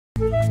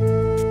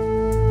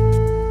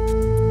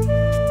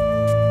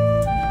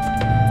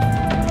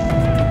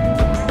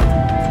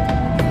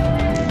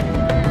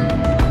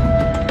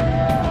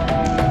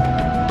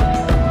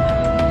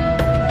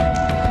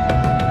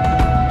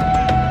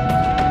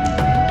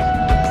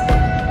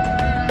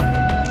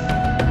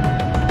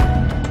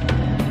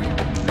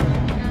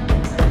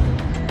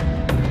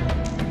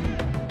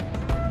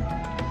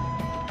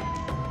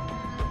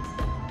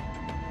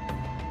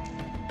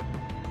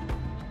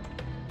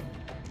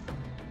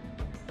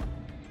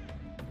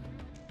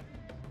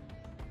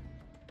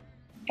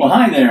Well,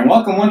 hi there, and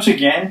welcome once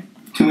again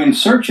to In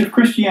Search of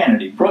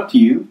Christianity, brought to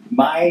you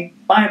by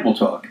Bible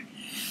Talk.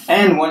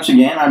 And once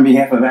again, on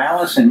behalf of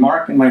Alice and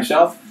Mark and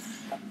myself,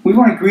 we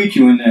want to greet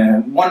you in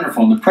the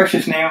wonderful, the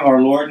precious name of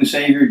our Lord and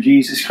Savior,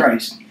 Jesus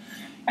Christ,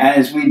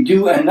 as we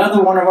do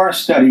another one of our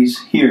studies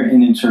here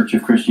in Search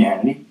of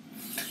Christianity.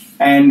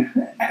 And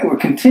we're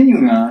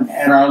continuing on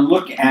at our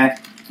look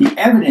at the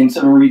evidence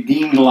of a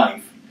redeemed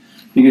life.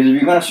 Because if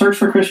you're going to search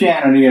for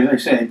Christianity, as I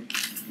said,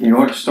 you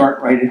ought to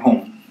start right at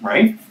home,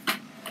 right?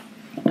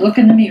 Look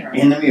in the mirror.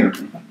 In the mirror.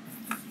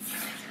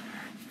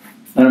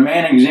 Let a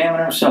man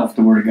examine himself,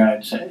 the Word of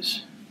God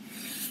says.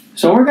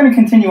 So we're going to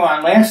continue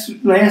on.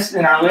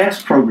 In our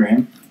last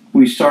program,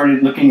 we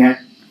started looking at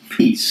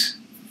peace.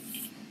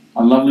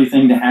 A lovely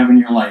thing to have in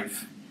your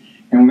life.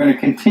 And we're going to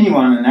continue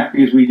on in that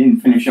because we didn't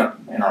finish up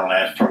in our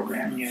last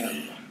program. Yeah.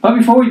 But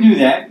before we do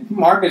that,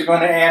 Mark is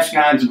going to ask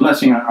God's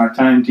blessing on our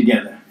time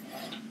together.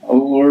 Oh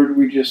Lord,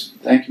 we just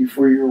thank you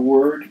for your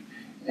word,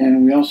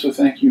 and we also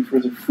thank you for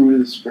the fruit of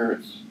the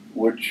Spirit,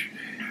 which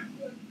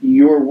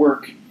your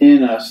work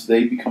in us,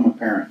 they become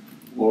apparent,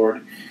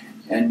 Lord.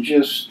 And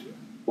just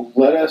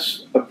let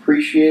us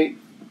appreciate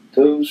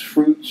those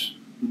fruits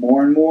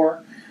more and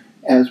more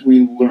as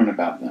we learn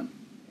about them.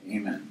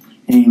 Amen.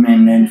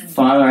 Amen. And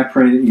Father, I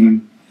pray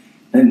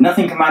that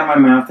nothing come out of my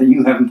mouth that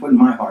you haven't put in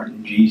my heart,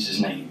 in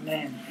Jesus' name.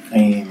 Amen.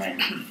 Amen.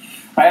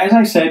 As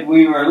I said,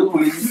 we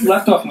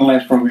left off in the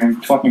last program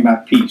talking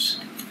about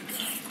peace.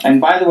 And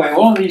by the way,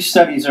 all of these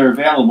studies are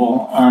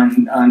available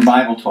on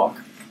Bible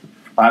Talk,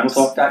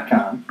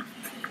 BibleTalk.com,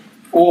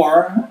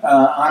 or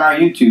on our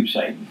YouTube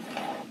site.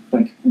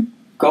 But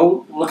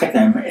go look at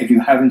them if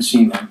you haven't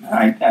seen them.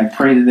 I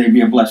pray that they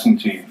be a blessing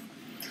to you.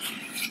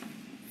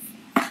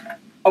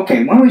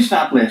 Okay, when we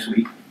stopped last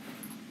week,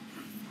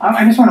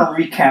 I just want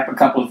to recap a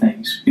couple of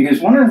things, because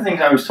one of the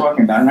things I was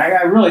talking about, and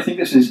I really think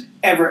this is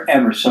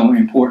ever so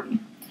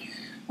important,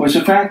 was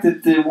the fact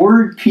that the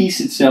word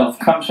peace itself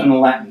comes from the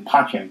Latin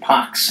pacem,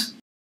 pax,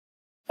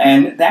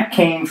 and that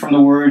came from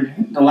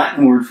the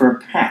Latin word for a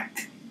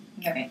pact.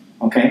 Okay.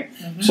 Okay?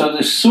 Mm-hmm. So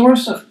the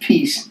source of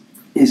peace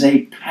is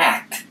a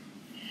pact.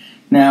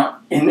 Now,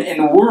 in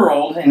the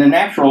world, in the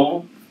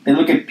natural, they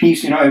look at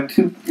peace,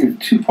 if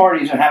two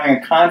parties are having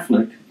a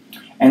conflict,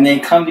 and they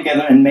come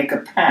together and make a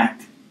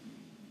pact,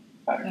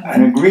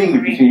 an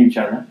agreement between each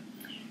other,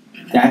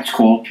 that's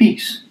called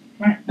peace.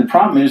 Right. The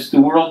problem is the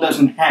world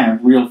doesn't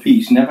have real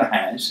peace, never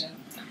has,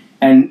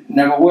 and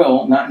never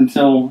will, not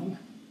until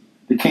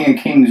the King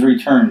of Kings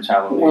returns,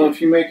 hallelujah. Well,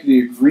 if you make the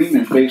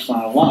agreement based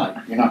on a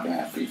lie, you're not going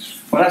to have peace.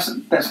 Well,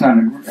 that's not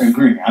an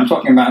agreement. I'm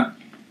talking about,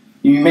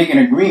 you make an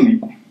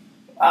agreement,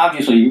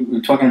 obviously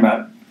we're talking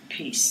about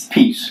peace.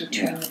 Peace.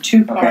 Between the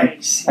two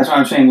parties. Okay? That's why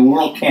I'm saying the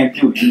world can't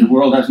do it. The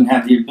world doesn't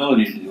have the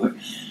ability to do it.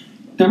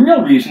 The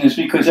real reason is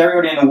because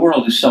everybody in the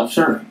world is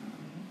self-serving.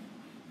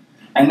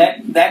 And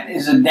that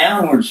is a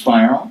downward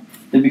spiral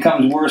that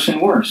becomes worse and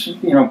worse.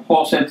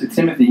 Paul said to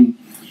Timothy,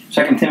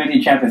 2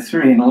 Timothy chapter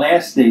 3, in the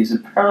last days, the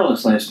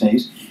perilous last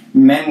days,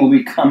 men will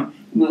be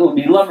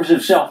lovers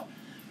of self.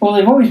 Well,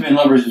 they've always been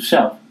lovers of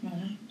self.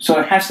 Mm-hmm. So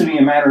it has to be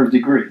a matter of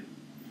degree.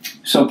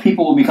 So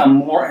people will become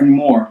more and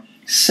more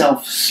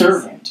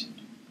self-serving.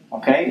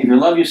 Okay? If you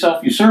love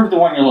yourself, you serve the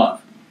one you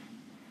love.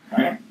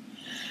 Right?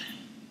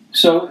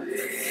 So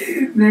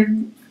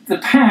the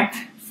pact,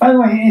 by the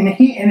way, in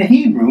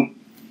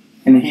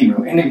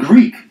the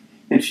Greek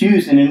that's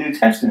used in the New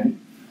Testament,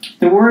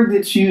 the word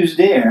that's used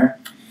there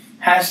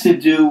has to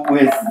do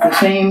with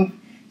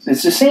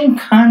it's the same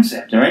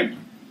concept, right?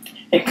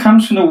 It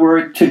comes from the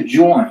word to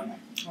join.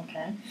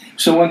 Okay.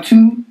 So when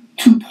two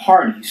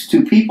parties,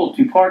 two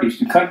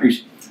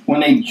countries, when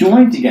they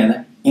join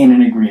together in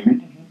an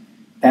agreement,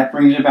 that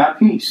brings about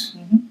peace.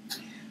 Mm-hmm.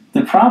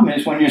 The problem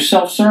is when you're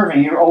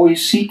self-serving, you're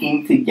always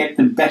seeking to get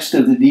the best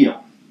of the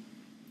deal.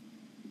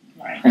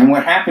 Right. And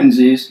what happens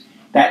is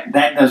that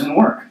doesn't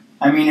work.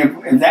 I mean,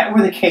 if that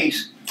were the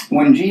case,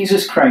 when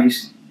Jesus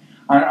Christ,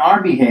 on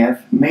our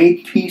behalf,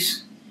 made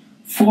peace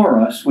for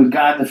us with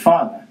God the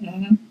Father,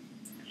 mm-hmm.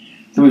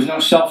 there was no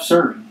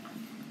self-serving.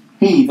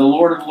 He, the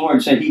Lord of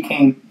Lords, said he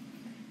came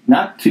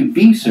not to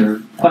be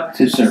served, but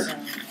to serve.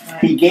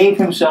 Right. He gave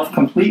himself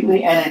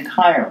completely and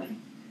entirely.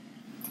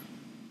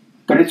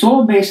 But it's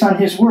all based on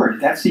his word.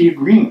 That's the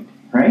agreement,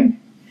 right?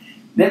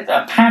 That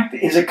a pact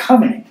is a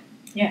covenant.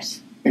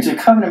 Yes. It's a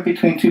covenant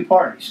between two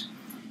parties.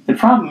 The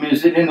problem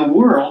is that in the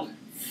world,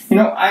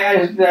 I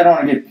don't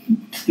want to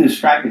get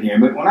distracted here,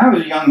 but when I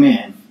was a young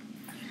man,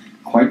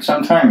 quite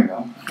some time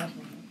ago,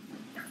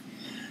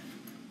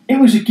 it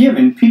was a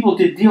given. People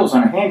did deals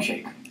on a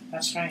handshake.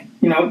 That's right.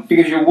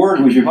 Because your word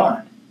was your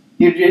bond.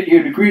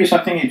 You'd agree to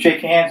something, you'd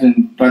shake hands,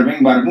 and bada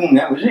bing, bada boom,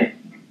 that was it.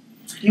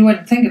 You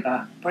wouldn't think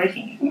about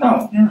breaking it.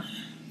 No. Yeah.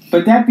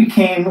 But that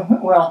became,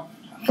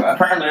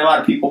 apparently a lot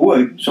of people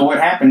would. So what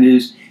happened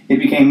is it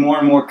became more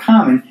and more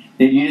common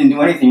that you didn't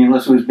do anything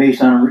unless it was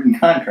based on a written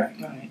contract.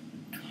 Right.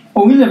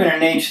 Well, we live in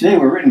an age today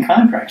where written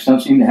contracts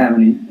don't seem to have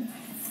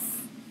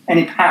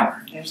any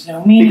power. There's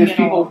no meaning because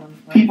in all of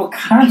them. Right? People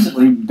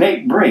constantly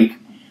break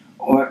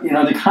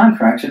the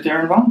contracts that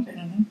they're involved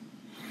in.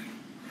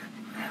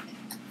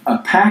 A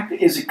pact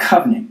is a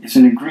covenant. It's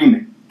an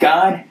agreement.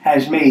 God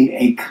has made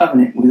a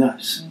covenant with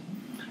us.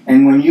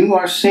 And when you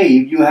are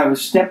saved, you have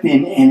stepped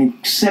in and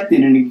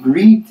accepted and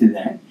agreed to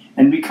that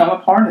and become a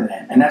part of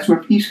that. And that's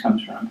where peace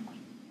comes from.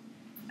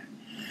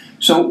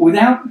 So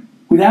without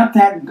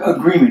that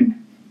agreement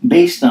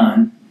based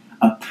on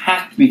a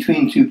pact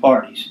between two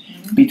parties,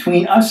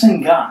 between us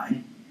and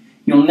God,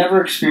 you'll never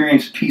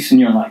experience peace in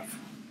your life.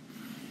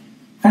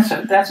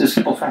 That's a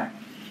simple fact.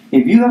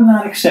 If you have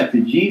not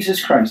accepted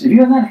Jesus Christ, if you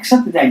have not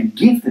accepted that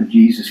gift of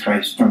Jesus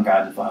Christ from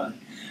God the Father,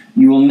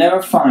 you will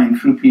never find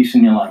true peace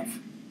in your life.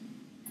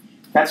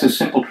 That's a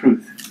simple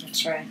truth.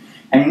 That's right.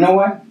 And you know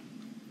what?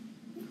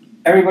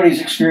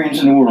 Everybody's experience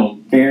in the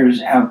world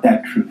bears out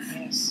that truth.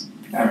 Yes.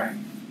 All right.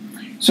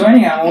 So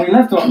anyhow, when we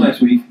left off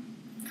last week,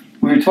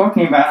 we were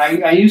talking about,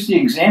 I used the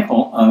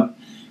example of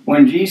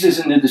when Jesus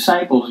and the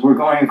disciples were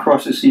going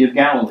across the Sea of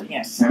Galilee.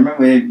 Yes. Remember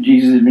when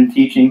Jesus had been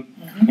teaching,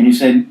 and he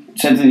said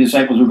to the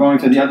disciples, we're going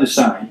to the other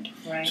side.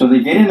 Right. So they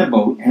get in the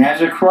boat, and as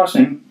they're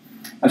crossing,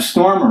 a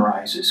storm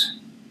arises.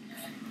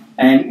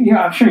 And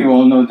I'm sure you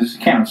all know this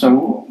account.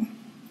 So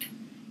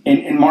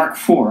in Mark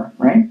 4,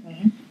 right?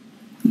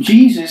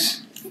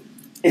 Jesus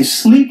is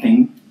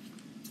sleeping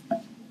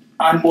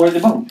on board the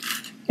boat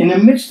in the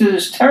midst of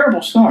this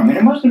terrible storm. And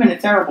it must have been a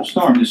terrible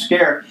storm to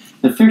scare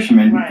the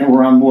fishermen that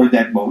were on board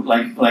that boat,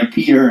 like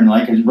Peter and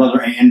like his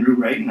brother Andrew,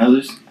 right, and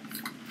others.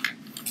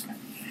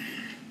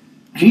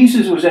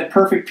 Jesus was at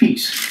perfect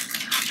peace.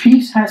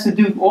 Peace has to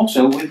do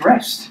also with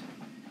rest.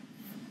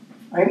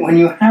 Right? When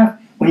you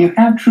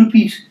have true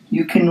peace,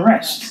 you can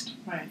rest.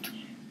 Right.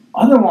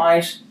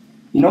 Otherwise,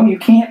 you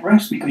can't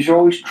rest because you're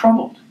always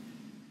troubled.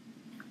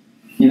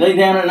 You lay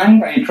down at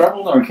night, are you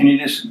troubled, or can you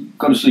just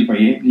go to sleep, or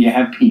you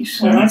have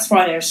peace? Well, that's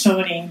why there's so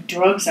many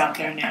drugs out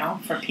there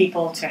now for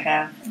people to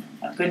have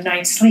a good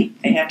night's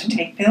sleep. They have to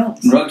take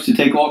pills. Drugs to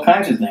take all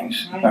kinds of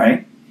things,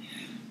 right?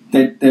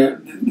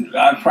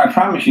 I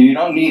promise you, you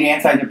don't need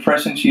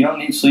antidepressants, you don't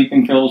need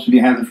sleeping pills if you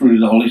have the fruit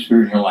of the Holy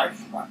Spirit in your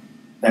life.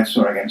 That's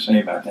what I got to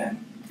say about that.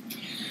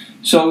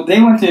 So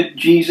they went to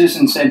Jesus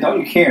and said,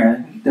 don't you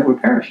care that we're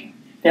perishing?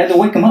 They had to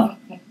wake him up.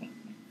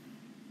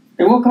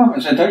 They woke him up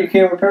and said, don't you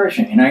care we're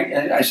perishing? And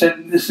I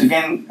said this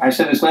again, I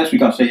said this last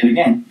week, I'll say it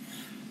again.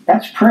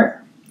 That's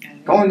prayer.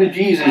 Going to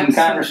Jesus in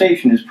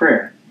conversation is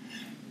prayer.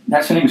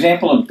 That's an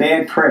example of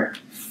bad prayer.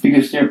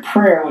 Because their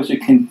prayer was a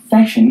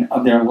confession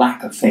of their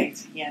lack of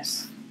faith.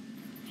 Yes.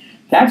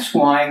 That's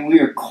why we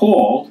are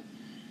called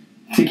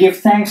to give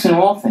thanks in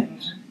all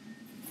things.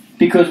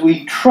 Because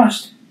we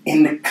trust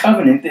in the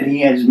covenant that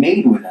he has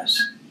made with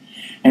us.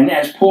 And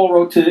as Paul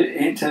wrote to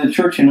the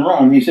church in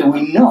Rome, he said,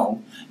 we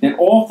know that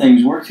all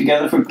things work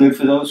together for good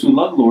for those who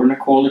love the Lord and are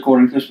called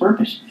according to his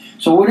purpose.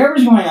 So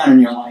whatever's going on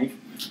in your life,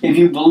 if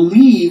you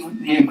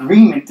believe the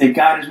agreement that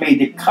God has made,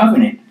 the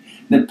covenant,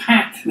 the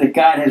pact that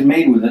God has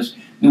made with us,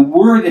 the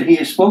word that he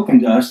has spoken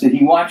to us, that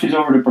he watches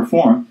over to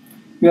perform,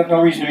 you have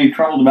no reason to be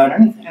troubled about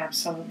anything.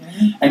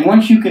 Absolutely. And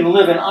once you can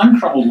live an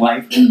untroubled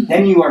life,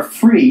 then you are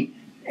free,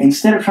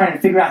 instead of trying to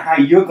figure out how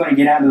you're going to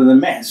get out of the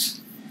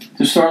mess,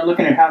 to start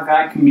looking at how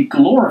God can be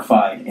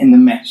glorified in the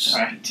mess.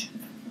 Right.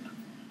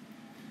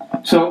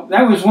 So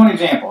that was one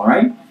example,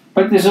 right?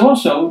 But there's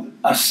also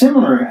a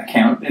similar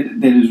account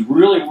that is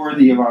really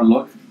worthy of our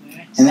look,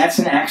 and that's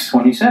in Acts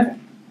 27.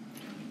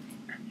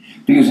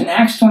 Because in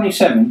Acts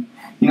 27,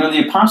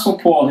 the Apostle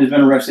Paul has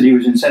been arrested. He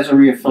was in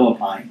Caesarea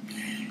Philippi.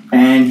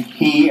 And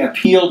he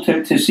appealed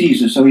to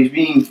Caesar. So he's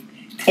being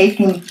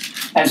taken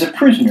as a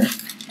prisoner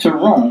to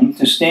Rome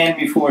to stand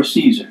before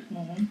Caesar.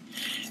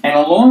 And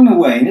along the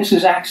way, this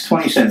is Acts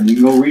 27. You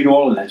can go read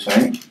all of this,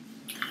 right?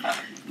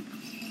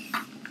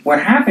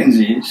 What happens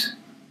is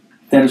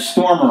that a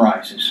storm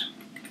arises.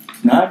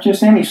 Not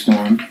just any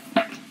storm.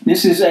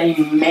 This is a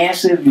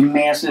massive,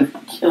 massive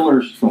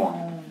killer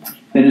storm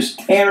that is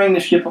tearing the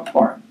ship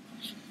apart.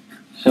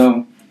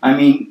 So, I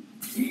mean,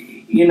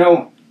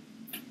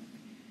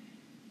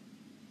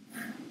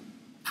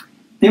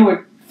 there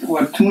were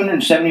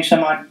 270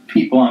 some odd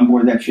people on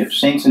board that ship,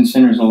 saints and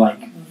sinners alike.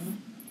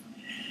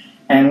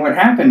 And what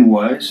happened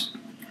was,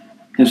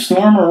 the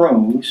storm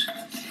arose,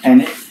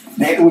 and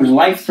it was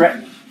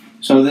life-threatening.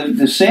 So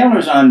the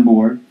sailors on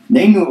board,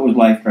 they knew it was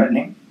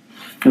life-threatening.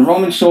 The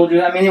Roman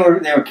soldiers, I mean,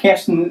 they were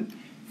casting,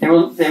 they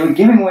were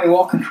giving away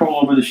all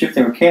control over the ship.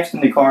 They were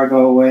casting the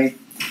cargo away.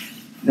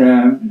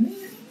 They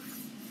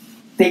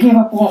gave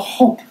up all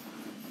hope.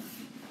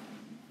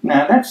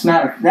 Now that's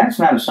not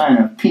a sign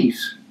of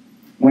peace.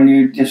 When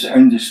you're just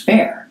in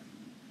despair.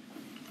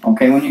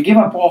 Okay, when you give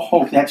up all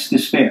hope, that's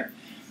despair,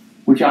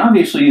 which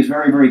obviously is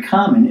very, very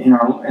common in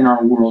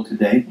our world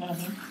today,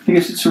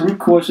 because it's a root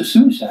cause of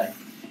suicide.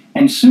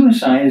 And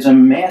suicide is a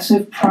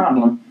massive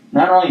problem,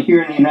 not only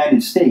here in the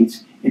United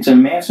States, it's a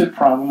massive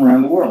problem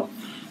around the world.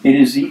 It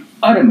is the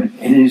ultimate,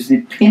 it is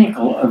the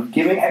pinnacle of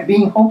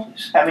being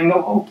hopeless, having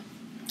no hope.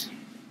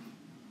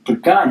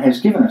 But God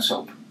has given us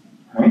hope.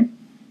 Right?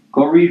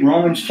 Go read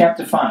Romans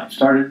chapter 5,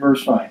 start at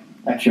verse 5.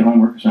 That's your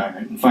homework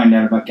assignment, and find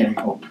out about getting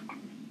hope.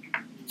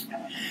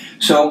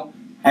 So,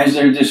 as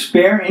their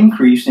despair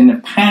increased and the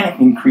panic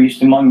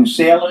increased among the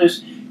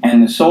sailors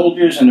and the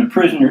soldiers and the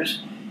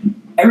prisoners,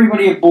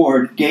 everybody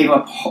aboard gave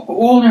up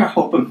all their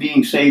hope of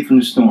being saved from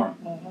the storm.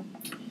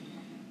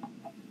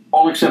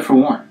 All except for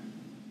one.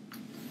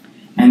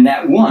 And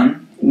that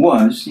one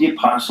was the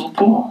Apostle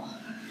Paul.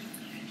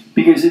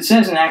 Because it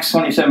says in Acts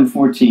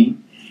 27:14,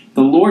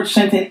 the Lord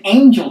sent an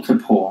angel to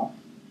Paul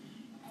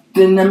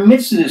in the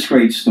midst of this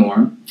great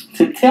storm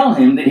to tell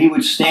him that he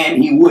would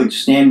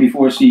stand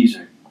before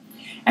Caesar.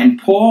 And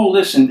Paul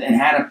listened and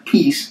had a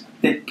peace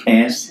that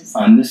passed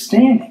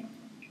understanding.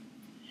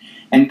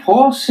 And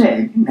Paul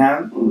said,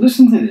 now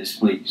listen to this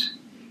please.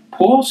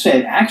 Paul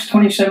said, Acts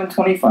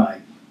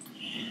 27:25,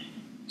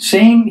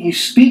 saying,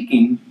 he's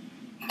speaking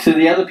to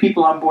the other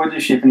people on board the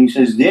ship, and he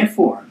says,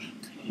 therefore,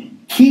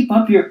 keep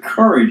up your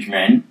courage,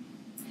 men,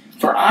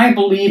 for I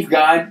believe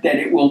God that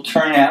it will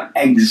turn out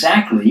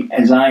exactly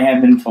as I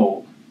have been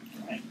told.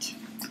 Right.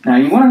 Now,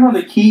 you want to know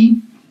the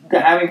key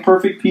to having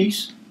perfect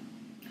peace?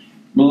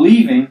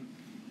 Believing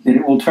that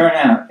it will turn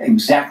out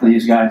exactly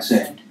as God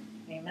said.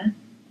 Amen.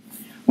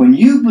 When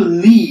you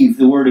believe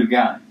the Word of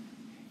God,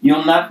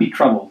 you'll not be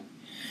troubled.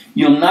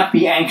 You'll not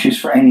be anxious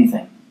for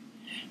anything.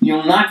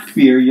 You'll not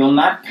fear. You'll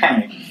not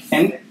panic.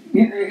 And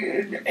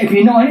if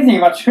you know anything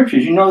about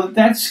Scriptures, you know that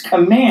that's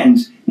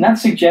commands, not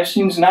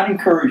suggestions, not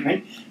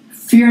encouragement.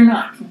 Fear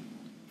not.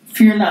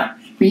 Fear not.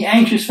 Be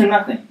anxious for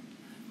nothing.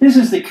 This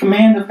is the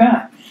command of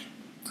God.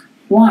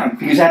 Why?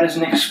 Because that is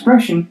an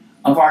expression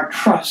of our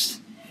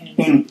trust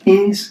in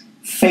His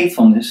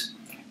faithfulness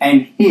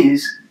and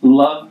His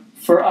love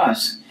for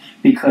us.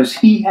 Because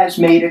He has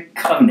made a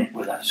covenant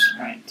with us.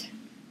 Right.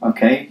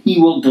 Okay? He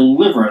will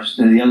deliver us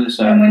to the other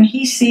side. And when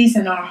He sees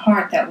in our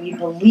heart that we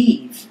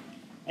believe,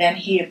 then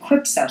He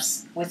equips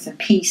us with the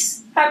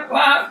peace.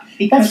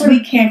 Because we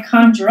can't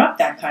conjure up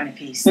that kind of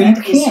peace. No,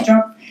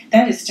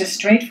 That is just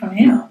straight from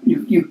Him. No,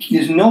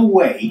 there's no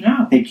way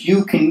that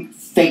you can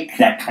fake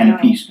that kind of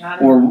peace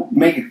or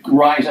make it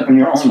rise up in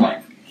your own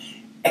life,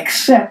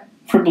 except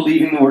for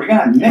believing the Word of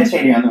God,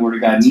 meditating on the Word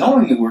of God,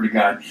 knowing the Word of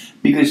God,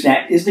 because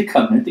that is the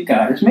covenant that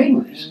God has made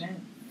with us.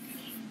 Amen.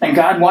 And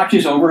God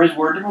watches over His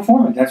Word to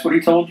perform it. That's what He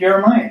told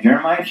Jeremiah,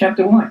 Jeremiah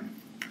chapter 1.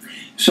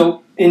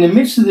 So, in the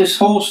midst of this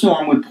whole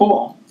storm with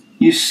Paul,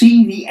 you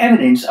see the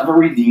evidence of a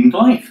redeemed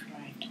life.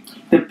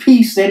 The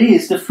peace that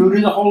is the fruit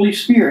of the Holy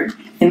Spirit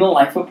in the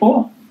life of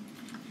Paul.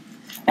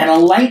 And a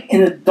light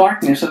in the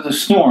darkness of the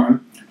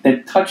storm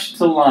that touched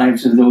the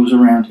lives of those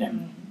around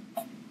him.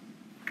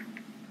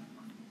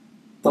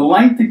 The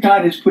light that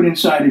God has put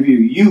inside of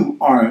you,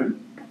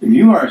 if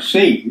you are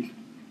saved,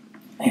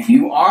 if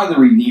you are the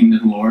redeemed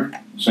of the Lord,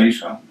 say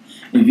so.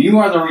 If you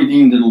are the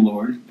redeemed of the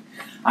Lord,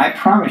 I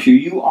promise you,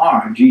 you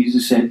are,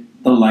 Jesus said,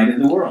 the light of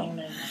the world.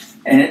 Amen.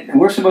 And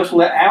we're supposed to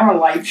let our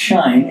light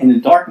shine in the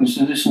darkness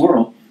of this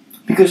world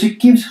because it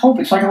gives hope.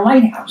 It's like a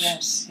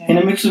lighthouse in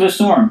the midst of a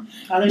storm.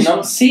 Others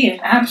will see it.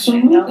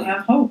 Absolutely. And they'll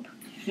have hope.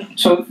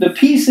 So the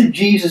peace that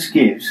Jesus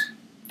gives,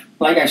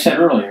 like I said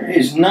earlier,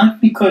 is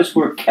not because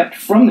we're kept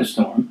from the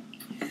storm,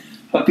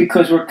 but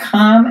because we're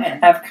calm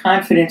and have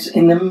confidence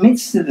in the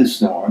midst of the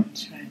storm,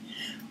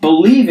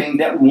 believing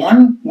that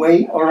one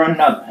way or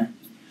another,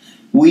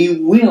 we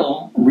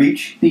will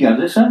reach the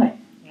other side.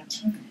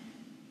 That's right.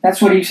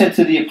 That's what He said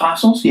to the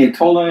apostles. He had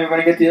told them they were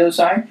going to get to the other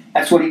side.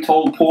 That's what He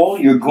told Paul.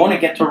 You're going to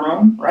get to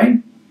Rome,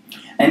 right?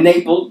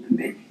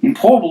 And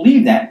Paul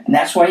believed that, and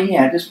that's why he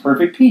had this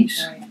perfect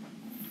peace. Right.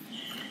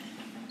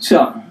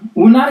 So,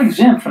 we're not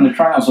exempt from the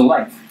trials of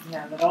life.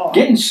 Not at all.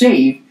 Getting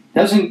saved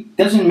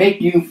doesn't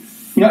make you,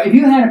 if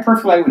you had a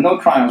perfect life with no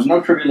trials, no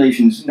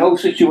tribulations, no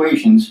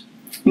situations,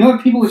 you know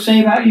what people would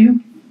say about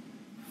you?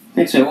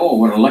 They'd say, oh,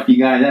 what a lucky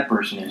guy that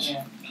person is.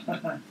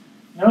 Yeah.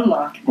 No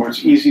luck. Or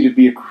it's easy to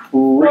be a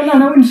Christian. Well, no,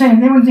 they wouldn't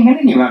think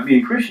anything about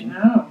being a Christian.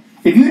 No.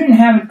 If you didn't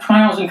have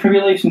trials and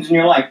tribulations in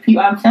your life,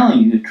 I'm telling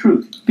you the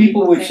truth,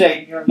 people would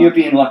say you're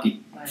being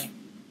lucky. Right.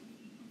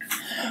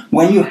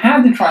 When you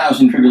have the trials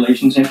and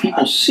tribulations and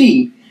people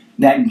see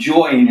that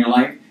joy in your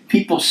life,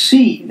 people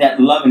see that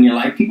love in your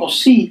life, people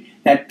see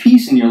that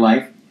peace in your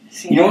life,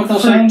 you know what they'll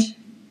say?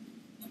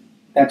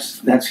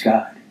 That's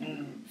God.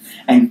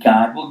 And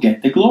God will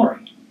get the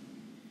glory.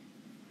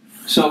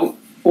 So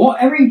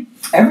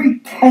every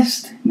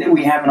test that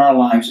we have in our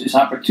lives is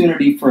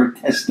opportunity for a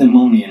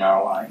testimony in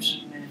our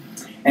lives. Amen.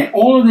 And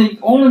all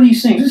of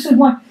these things. This is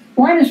why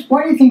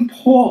do you think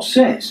Paul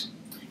says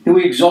that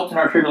we exult in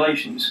our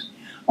tribulations?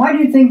 Why do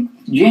you think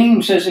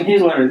James says in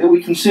his letter that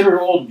we consider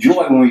it all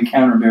joy when we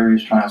encounter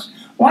various trials?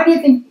 Why do you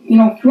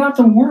think, throughout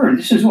the Word,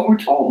 this is what we're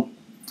told?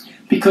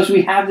 Because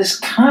we have this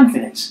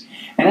confidence.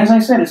 And as I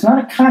said, it's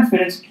not a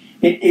confidence,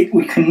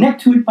 we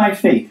connect to it by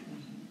faith.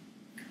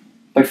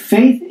 But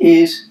faith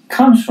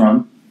comes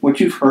from what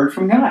you've heard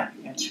from God.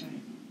 That's right.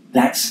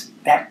 That's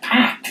that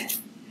pact.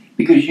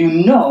 Because you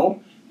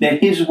know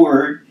that His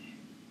Word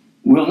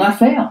will not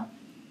fail.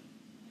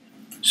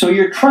 So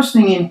you're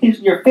trusting in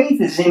your faith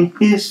is in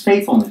His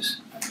faithfulness.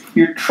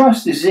 Your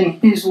trust is in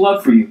His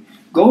love for you.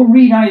 Go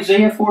read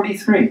Isaiah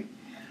 43,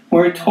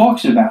 where it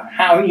talks about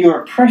how you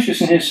are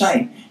precious in His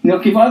sight. And He'll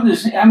give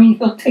others,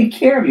 He'll take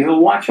care of you. He'll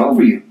watch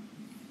over you.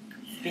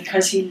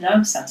 Because He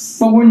loves us.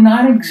 But we're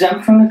not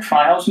exempt from the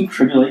trials and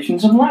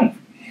tribulations of life.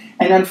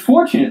 And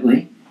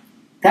unfortunately,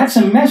 that's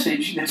a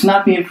message that's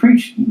not being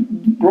preached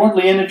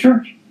broadly in the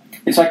church.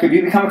 It's like if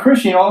you become a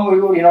Christian,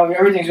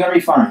 everything's going to be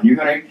fine.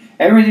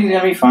 Everything's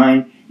going to be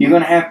fine. You're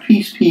going to have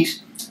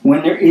peace,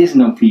 when there is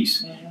no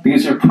peace.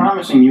 Because they're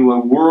promising you a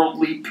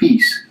worldly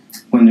peace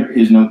when there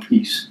is no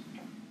peace.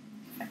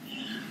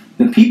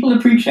 The people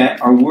that preach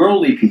that are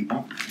worldly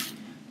people,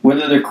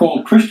 whether they're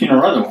called Christian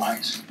or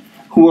otherwise,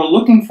 who are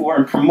looking for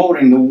and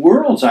promoting the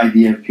world's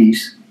idea of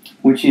peace,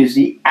 which is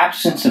the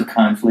absence of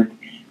conflict,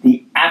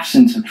 the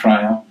absence of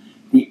trial,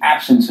 the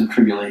absence of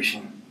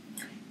tribulation.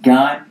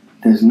 God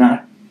does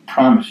not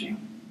promise you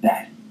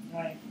that.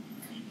 Right.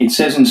 It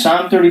says in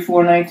Psalm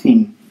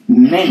 34:19,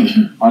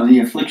 many are the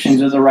afflictions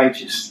of the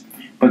righteous,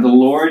 but the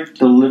Lord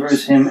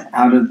delivers him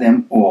out of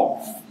them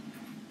all.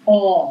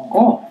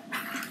 All.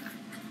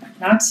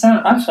 Not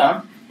some. Not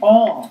some.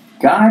 All.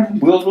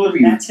 God will deliver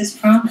you. That's His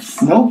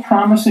promise. No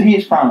promise that He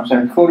has promised.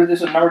 I quoted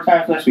this a number of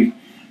times last week.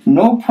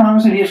 No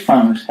promise that He has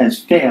promised has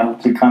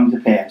failed to come to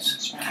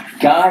pass.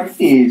 God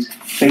is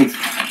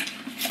faithful.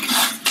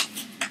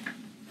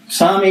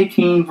 Psalm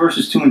 18,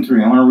 verses 2 and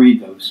 3. I want to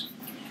read those.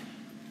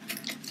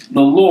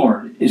 The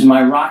Lord is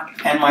my rock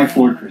and my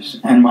fortress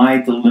and my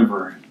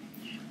deliverer.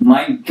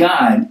 My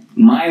God,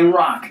 my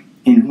rock,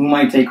 in whom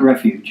I take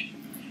refuge.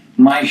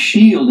 My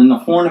shield and the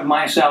horn of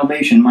my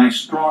salvation, my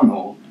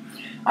stronghold.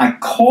 I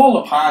call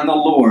upon the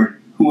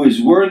Lord, who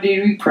is worthy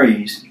to be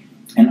praised,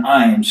 and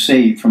I am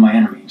saved from my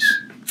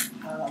enemies.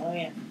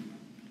 Hallelujah.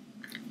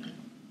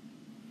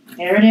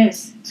 There it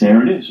is.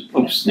 There it is.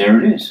 Oops,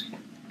 there it is.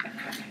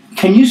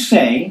 Can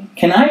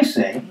I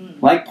say,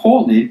 like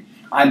Paul did,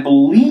 I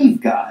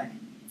believe God,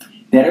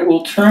 that it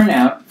will turn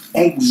out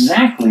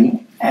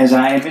exactly as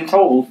I have been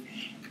told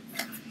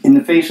in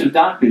the face of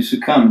doctors who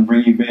come and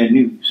bring you bad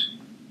news?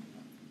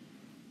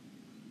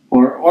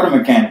 Or auto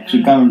mechanics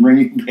who come and bring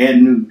you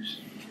bad news?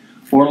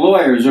 Or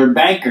lawyers, or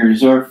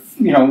bankers, or,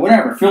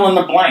 whatever, fill in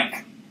the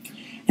blank.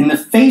 In the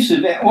face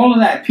of all of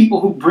that,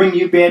 people who bring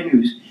you bad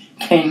news,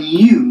 can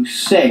you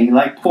say,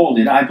 like Paul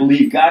did, I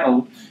believe God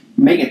will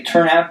make it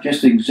turn out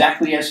just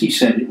exactly as He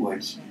said it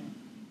would?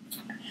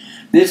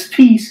 This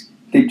peace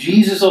that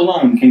Jesus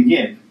alone can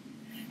give,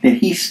 that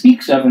He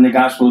speaks of in the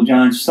Gospel of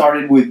John,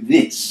 started with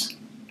this.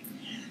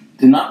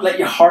 Do not let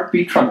your heart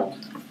be troubled.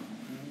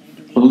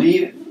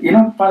 Believe,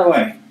 by the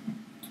way,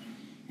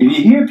 if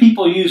you hear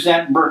people use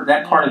that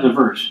part of the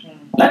verse,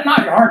 let not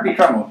your heart be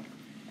troubled.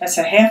 That's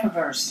a half a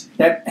verse.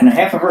 And a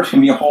half a verse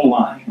can be a whole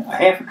lie. A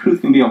half a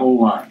truth can be a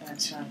whole lie.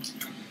 That's right.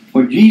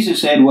 What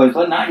Jesus said was,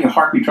 let not your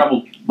heart be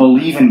troubled.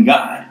 Believe in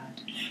God.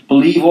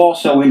 Believe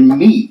also in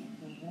me.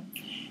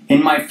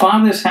 In my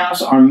Father's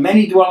house are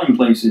many dwelling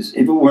places.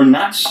 If it were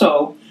not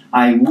so,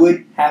 I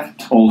would have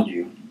told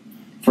you.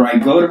 For I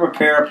go to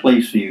prepare a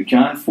place for you.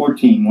 John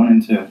 14, 1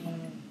 and 2.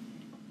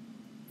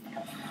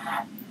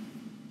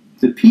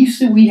 The peace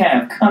that we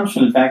have comes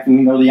from the fact that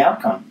we know the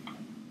outcome.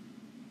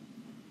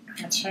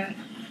 That's right.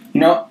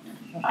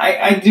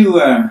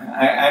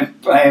 I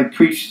have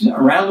preached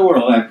around the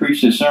world. I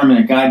preached a sermon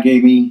that God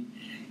gave me,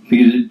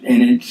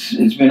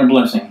 it's been a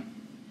blessing,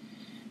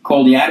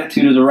 called The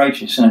Attitude of the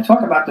Righteous. And I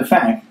talk about the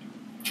fact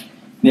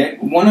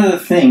that one of the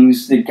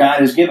things that God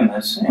has given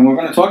us, and we're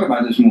going to talk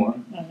about this more,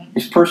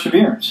 is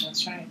perseverance.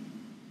 That's right.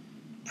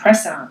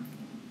 Press on.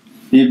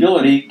 The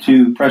ability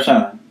to press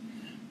on.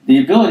 The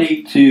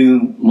ability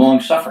to long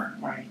suffer.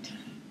 Right.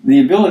 The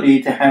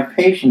ability to have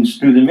patience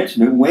through the midst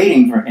of it,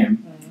 waiting for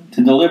Him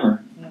to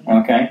deliver.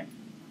 Okay?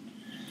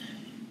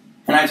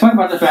 And I talk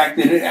about the fact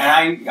that,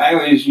 and I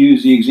always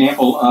use the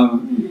example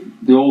of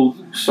the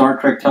old Star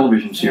Trek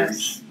television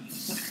series.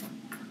 Yes.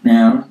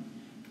 Now,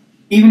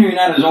 even if you're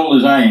not as old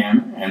as I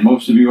am, and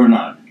most of you are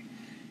not,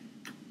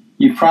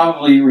 you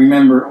probably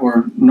remember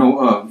or know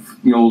of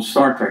the old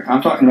Star Trek.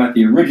 I'm talking about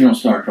the original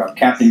Star Trek,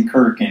 Captain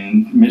Kirk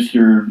and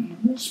Mr.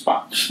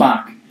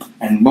 Spock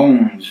and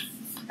Bones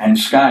and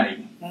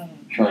Scotty.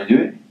 Shall I do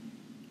it?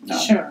 No.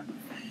 Sure.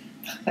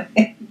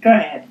 Go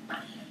ahead.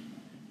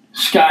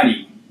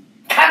 Scotty.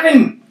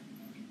 Captain!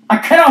 I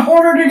cannot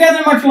hold her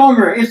together much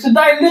longer. It's the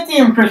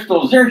dilithium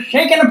crystals. They're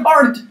shaking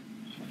apart.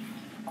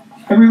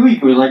 Every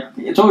week it was like,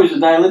 it's always the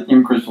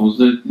dilithium crystals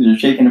that they're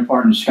shaking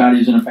apart and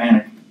Scotty's in a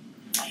panic.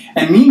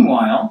 And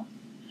meanwhile,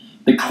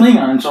 the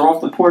Klingons are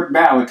off the port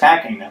bow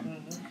attacking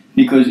them.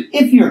 Because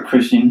if you're a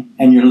Christian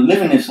and you're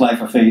living this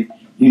life of faith,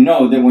 you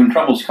know that when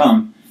troubles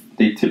come,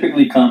 they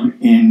typically come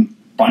in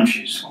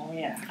bunches. Oh,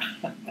 yeah.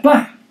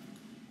 But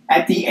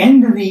at the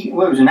end of it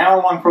was an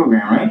hour-long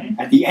program, right?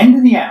 At the end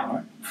of the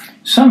hour,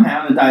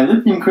 somehow the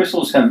dilithium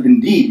crystals have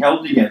indeed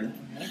held together.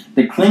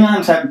 The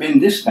Klingons have been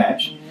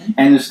dispatched,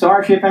 and the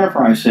Starship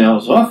Enterprise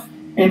sails off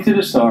into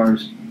the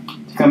stars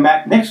to come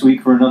back next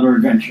week for another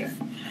adventure.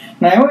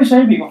 And I always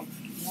say to people,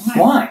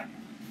 why?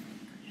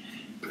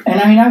 And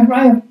I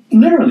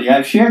mean,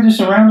 I've shared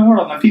this around the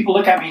world, and people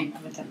look at me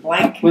with a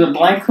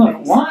blank look.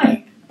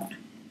 Why?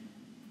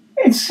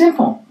 It's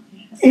simple.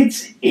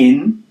 It's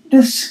in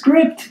the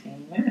script.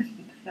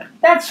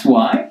 That's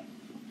why.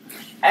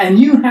 And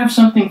you have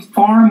something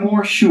far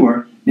more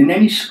sure than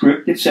any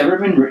script that's ever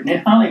been written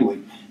in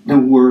Hollywood. The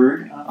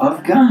Word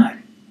of God.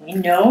 We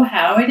know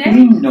how it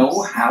ends. We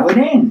know how it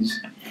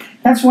ends.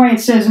 That's why it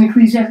says in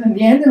Ecclesiastes,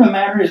 the end of a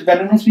matter is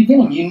better than its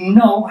beginning. You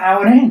know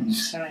how it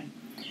ends. That's right.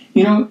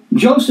 You know,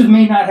 Joseph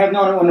may not have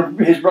known it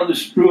when his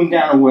brothers threw him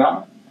down a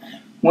well.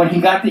 When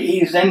he got to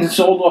Egypt, then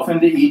sold off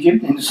into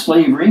Egypt, into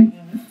slavery.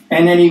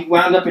 And then he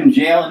wound up in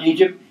jail in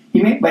Egypt.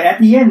 But at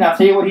the end, I'll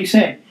tell you what he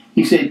said.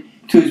 He said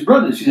to his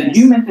brothers, he said,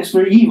 you meant this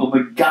for evil,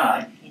 but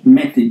God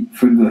meant it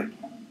for good.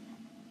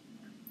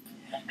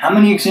 How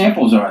many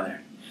examples are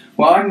there?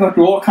 Well, I can go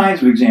through all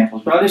kinds of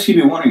examples, but I'll just give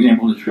you one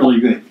example that's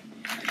really good.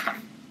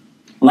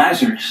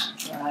 Lazarus.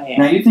 Oh, yeah.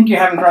 Now, you think you're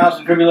having trials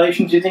and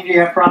tribulations? You think you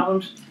have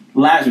problems?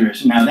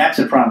 Lazarus. Now, that's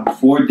a problem.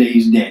 4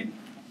 days dead.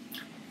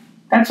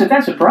 That's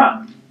a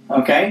problem,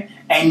 okay?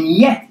 And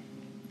yet,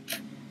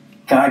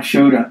 God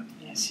showed up.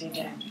 Yes, he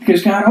did.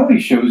 Because God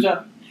always shows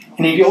up.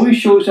 And he always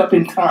shows up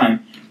in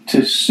time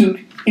to suit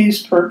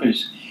his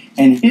purpose.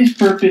 And his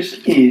purpose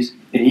is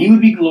that he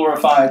would be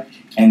glorified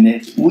and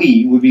that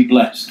we would be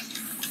blessed.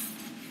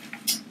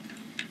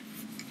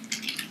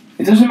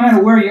 It doesn't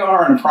matter where you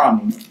are in a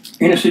problem,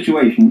 in a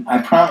situation, I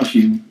promise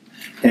you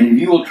that if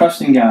you will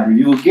trust in God, if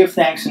you will give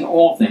thanks in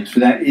all things, for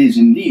that is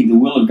indeed the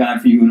will of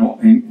God for you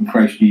in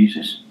Christ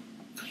Jesus,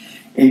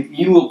 if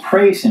you will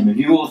praise him, if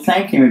you will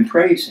thank him and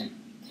praise him,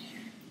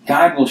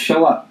 God will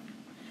show up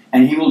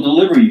and he will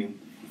deliver you.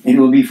 It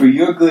will be for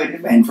your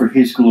good and for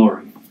his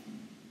glory.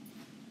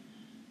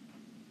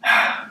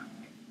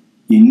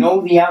 You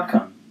know the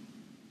outcome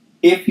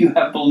if you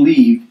have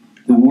believed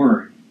the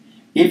word,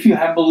 if you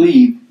have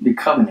believed the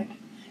covenant,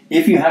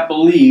 if you have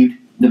believed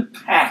the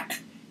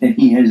pact that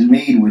he has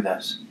made with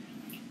us,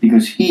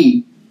 because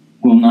he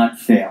will not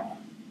fail.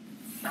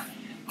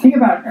 Think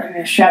about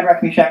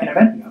Shadrach, Meshach, and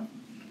Abednego.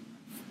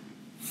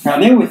 Now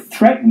they were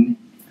threatened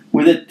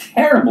with a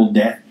terrible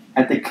death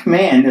at the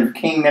command of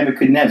King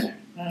Nebuchadnezzar.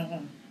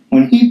 Mm-hmm.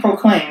 When he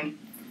proclaimed,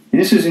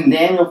 and this is in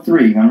Daniel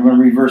 3, I'm going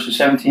to read verses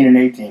 17 and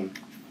 18.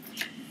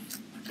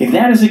 If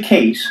that is the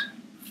case,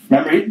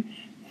 remember,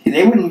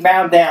 they wouldn't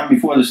bow down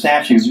before the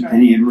statue that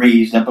he had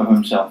raised up of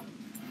himself.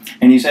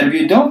 And he said, if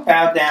you don't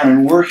bow down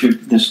and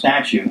worship the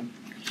statue,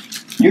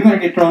 you're going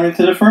to get thrown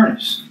into the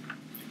furnace.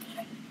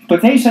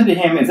 But they said to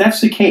him, if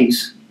that's the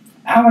case,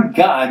 our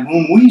God,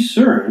 whom we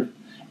serve,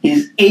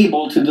 is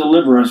able to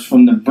deliver us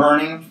from the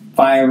burning,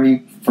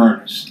 fiery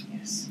furnace.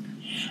 Yes.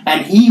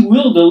 And he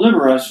will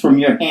deliver us from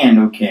your hand,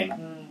 O king.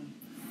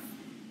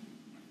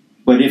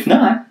 But if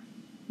not,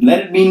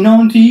 let it be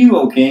known to you,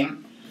 O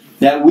king,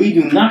 that we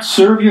do not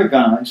serve your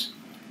gods,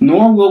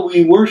 nor will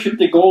we worship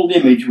the gold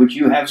image which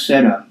you have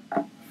set up.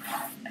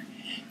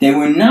 They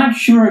were not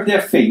sure of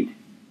their fate,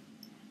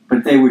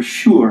 but they were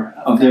sure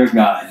of their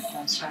God.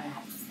 That's right.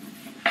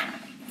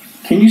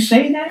 Can you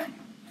say that?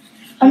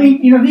 I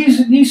mean, you know,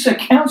 these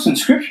accounts in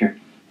Scripture,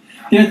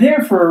 they're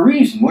there for a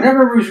reason.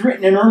 Whatever was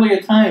written in earlier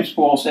times,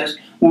 Paul says,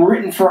 were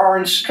written for our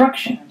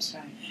instruction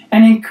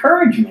and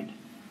encouragement.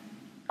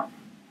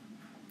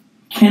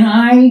 Can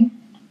I,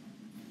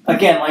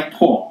 again, like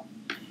Paul,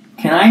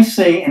 can I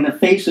say in the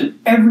face of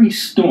every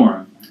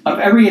storm, of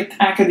every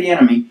attack of the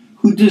enemy,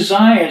 who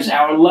desires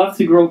our love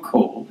to grow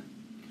cold,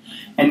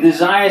 and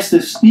desires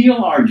to steal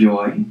our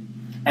joy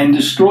and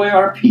destroy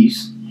our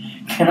peace,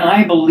 can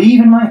I believe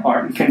in my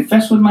heart and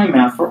confess with my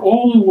mouth for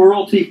all the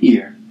world to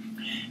hear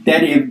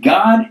that if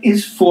God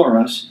is for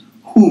us,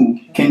 who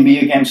can be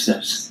against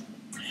us?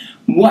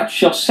 What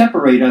shall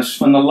separate us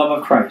from the love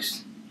of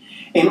Christ?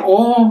 In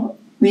all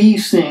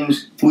these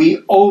things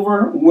we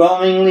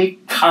overwhelmingly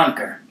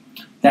conquer.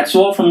 That's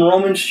all from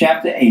Romans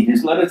chapter 8,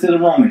 his letter to the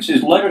Romans,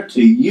 his letter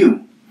to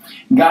you.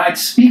 God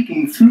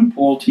speaking through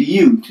Paul to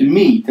you, to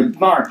me, to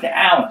Mark, to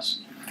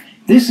Alice.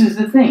 This is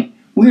the thing.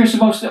 We are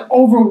supposed to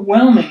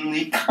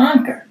overwhelmingly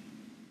conquer.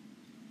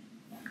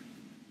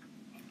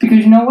 Because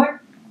you know what?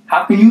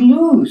 How can you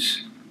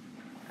lose?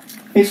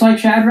 It's like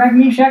Shadrach,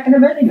 Meshach, and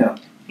Abednego.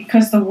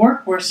 Because the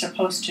work we're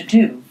supposed to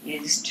do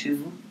is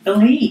to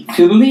believe.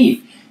 To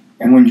believe.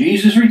 And when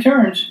Jesus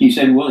returns, he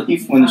said,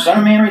 when the Son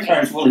of Man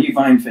returns, will he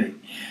find faith?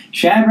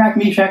 Shadrach,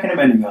 Meshach, and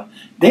Abednego,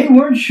 they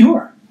weren't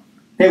sure.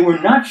 They were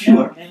not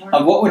sure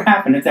of what would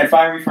happen at that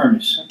fiery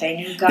furnace. But they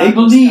knew God. They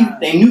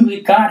believed, they knew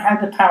that God had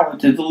the power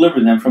to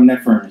deliver them from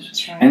that furnace.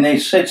 That's right. And they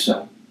said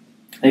so.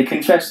 They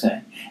confessed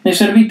that. They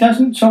said, if he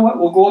doesn't, so what?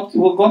 We'll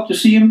go up to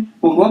see him.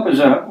 We'll go up as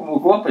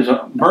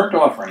a burnt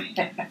offering.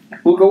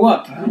 We'll go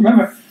up.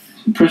 Remember,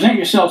 present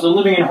yourselves a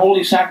living and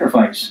holy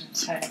sacrifice.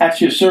 That's right.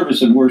 That's your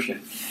service of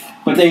worship.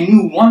 But they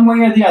knew one way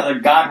or the other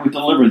God would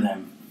deliver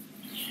them.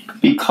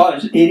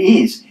 Because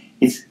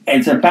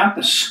it's about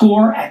the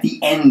score at the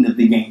end of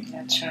the game.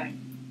 That's right.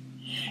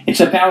 It's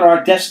about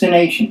our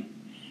destination,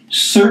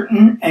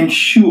 certain and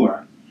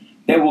sure,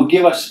 that will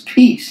give us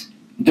peace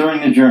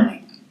during the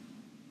journey.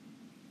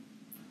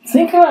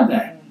 Think about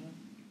that.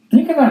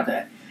 Think about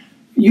that.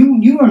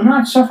 You are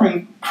not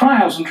suffering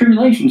trials and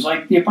tribulations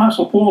like the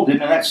Apostle Paul did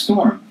in that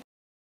storm.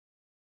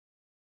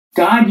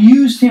 God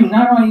used him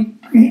not only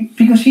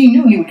because he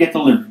knew he would get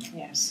delivered.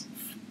 Yes.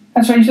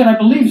 That's why he said, I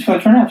believe it's going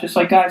to turn out just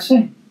like God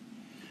said.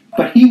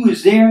 But he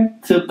was there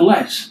to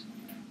bless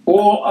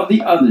all of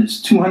the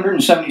others,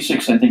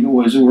 276 I think it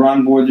was, who were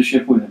on board the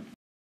ship with him.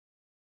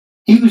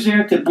 He was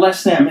there to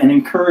bless them and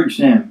encourage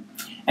them.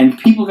 And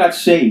people got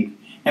saved.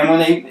 And when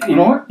they, you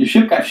know what? The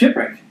ship got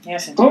shipwrecked.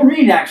 Yes, it did. Go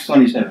read Acts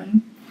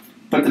 27.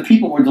 But the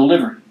people were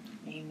delivered.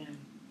 Amen.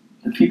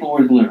 The people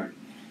were delivered.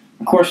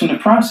 Of course, in the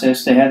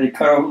process, they had to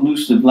cut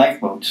loose the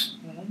lifeboats.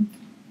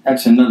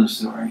 That's another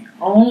story.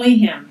 Only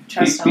him.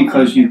 Trust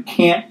because only you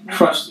can't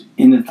trust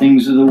in the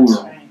things of the That's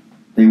world. right.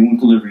 They won't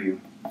deliver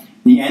you.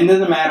 The end of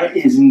the matter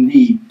is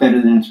indeed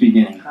better than its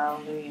beginning.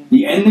 Hallelujah.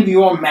 The end of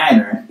your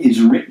matter is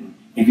written.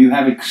 If you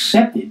have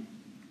accepted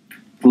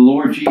the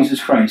Lord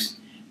Jesus Christ,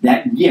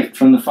 that gift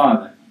from the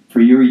Father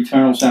for your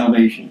eternal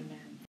salvation.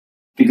 Amen.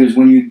 Because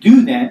when you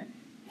do that,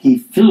 he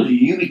fills you.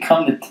 You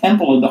become the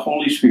temple of the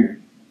Holy Spirit.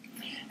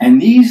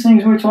 And these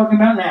things we're talking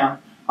about now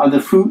are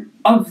the fruit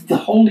of the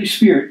Holy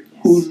Spirit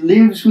who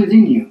lives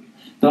within you.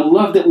 The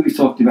love that we've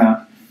talked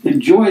about, the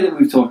joy that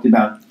we've talked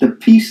about, the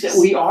peace that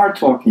we are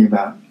talking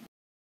about.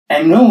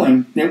 And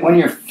knowing that when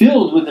you're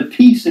filled with the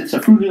peace that's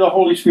the fruit of the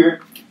Holy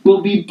Spirit,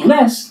 will be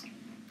blessed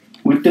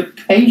with the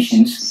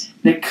patience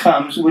that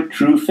comes with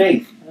true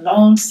faith.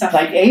 Long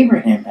suffering. Like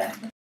Abraham had,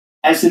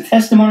 as the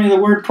testimony of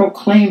the word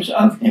proclaims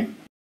of him.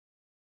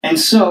 And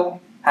so,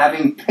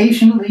 having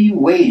patiently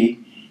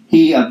waited,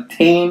 he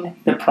obtained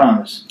the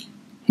promise.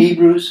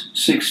 Hebrews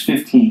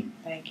 6:15.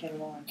 Thank you,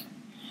 Lord.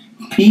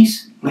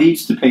 Peace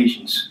leads to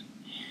patience.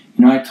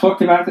 You know, I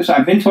talked about this.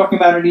 I've been talking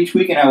about it each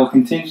week, and I will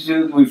continue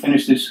to until we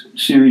finish this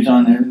series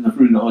on the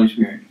fruit of the Holy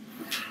Spirit.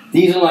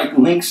 These are like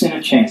links in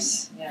a chain.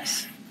 Yes.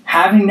 Yes.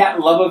 Having that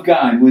love of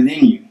God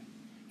within you,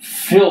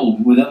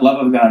 filled with that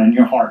love of God in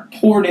your heart,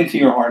 poured into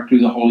your heart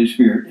through the Holy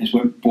Spirit, is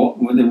what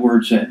the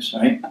Word says,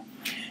 right?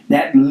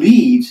 That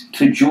leads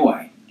to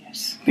joy.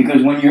 Yes.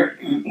 Because when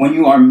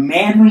you are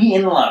madly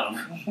in love,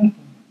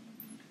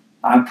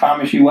 I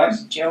promise you what?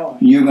 Joy.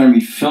 You're going to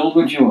be filled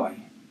with joy.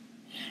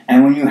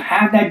 And when you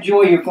have that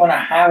joy, you're going to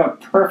have a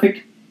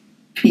perfect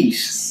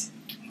peace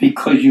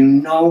because you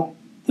know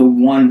the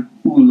one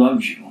who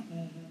loves you.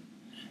 Mm-hmm.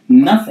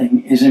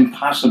 Nothing is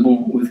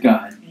impossible with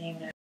God.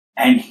 Amen.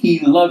 And he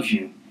loves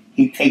you.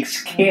 He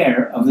takes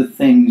care of the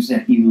things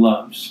that he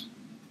loves.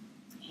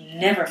 He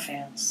never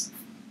fails.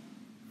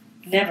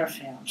 Never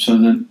fails. So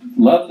the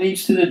love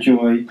leads to the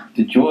joy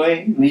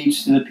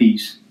leads to the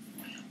peace,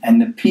 and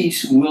the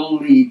peace will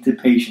lead to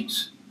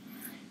patience.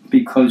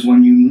 Because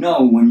when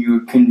you're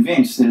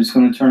convinced that it's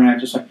going to turn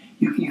out just like,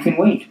 you can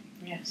wait.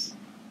 Yes.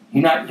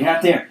 You're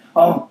not there,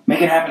 oh,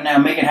 make it happen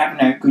now,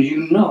 because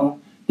you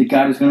know that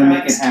God is going to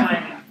make it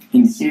happen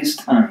in his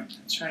time.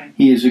 That's right.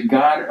 He is a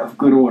God of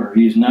good order.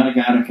 He is not a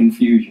God of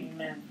confusion.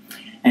 Amen.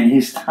 And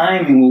his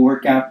timing will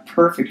work out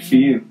perfect for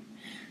you.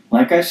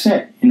 Like I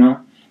said,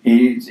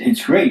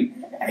 it's great.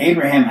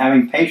 Abraham,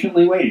 having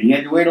patiently waited, he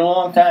had to wait a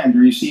long time to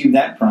receive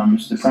that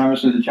promise, the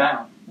promise of the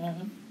child.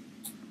 Mm-hmm.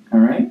 All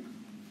right?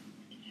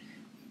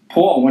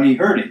 Paul, when he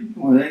heard it,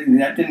 well,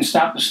 that didn't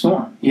stop the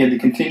storm. He had to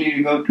continue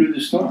to go through the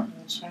storm.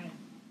 That's right.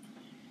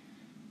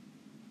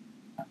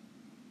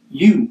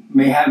 You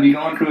may be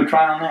going through a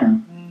trial now.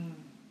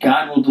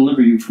 God will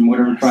deliver you from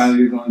whatever trial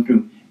you're going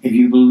through. If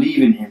you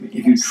believe in him,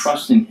 if you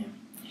trust in him,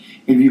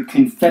 if you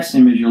confess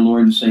him as your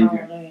Lord and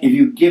Savior, if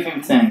you give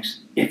him thanks,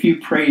 if you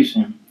praise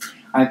him,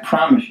 I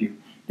promise you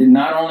that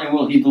not only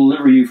will he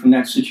deliver you from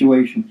that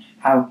situation,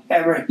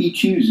 however he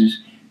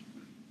chooses,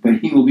 but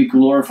he will be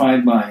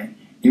glorified by it.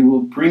 It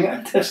will bring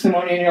a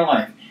testimony in your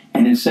life.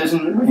 And it says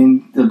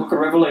in the book of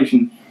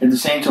Revelation that the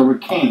saints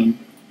overcame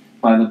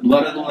by the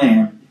blood of the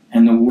Lamb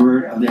and the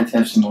word of their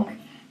testimony.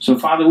 So,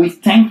 Father, we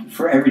thank you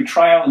for every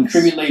trial and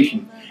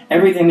tribulation,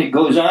 everything that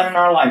goes on in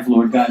our life,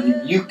 Lord God,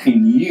 that you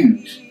can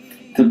use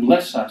to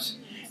bless us.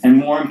 And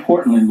more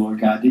importantly, Lord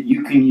God, that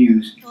you can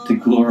use to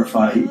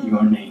glorify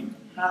your name.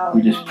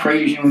 We just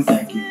praise you and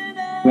thank you.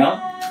 Well,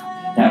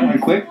 that went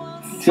quick.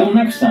 Till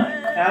next time.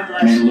 God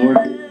bless May you. the Lord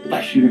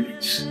bless you to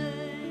peace.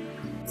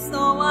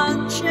 So I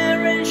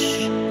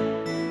cherish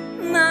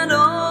that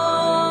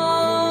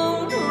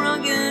old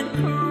rugged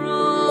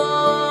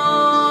cross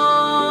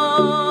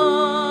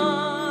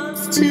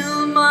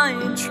till my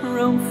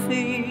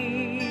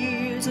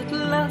trophies at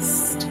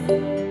last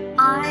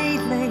I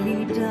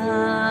lay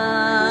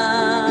down.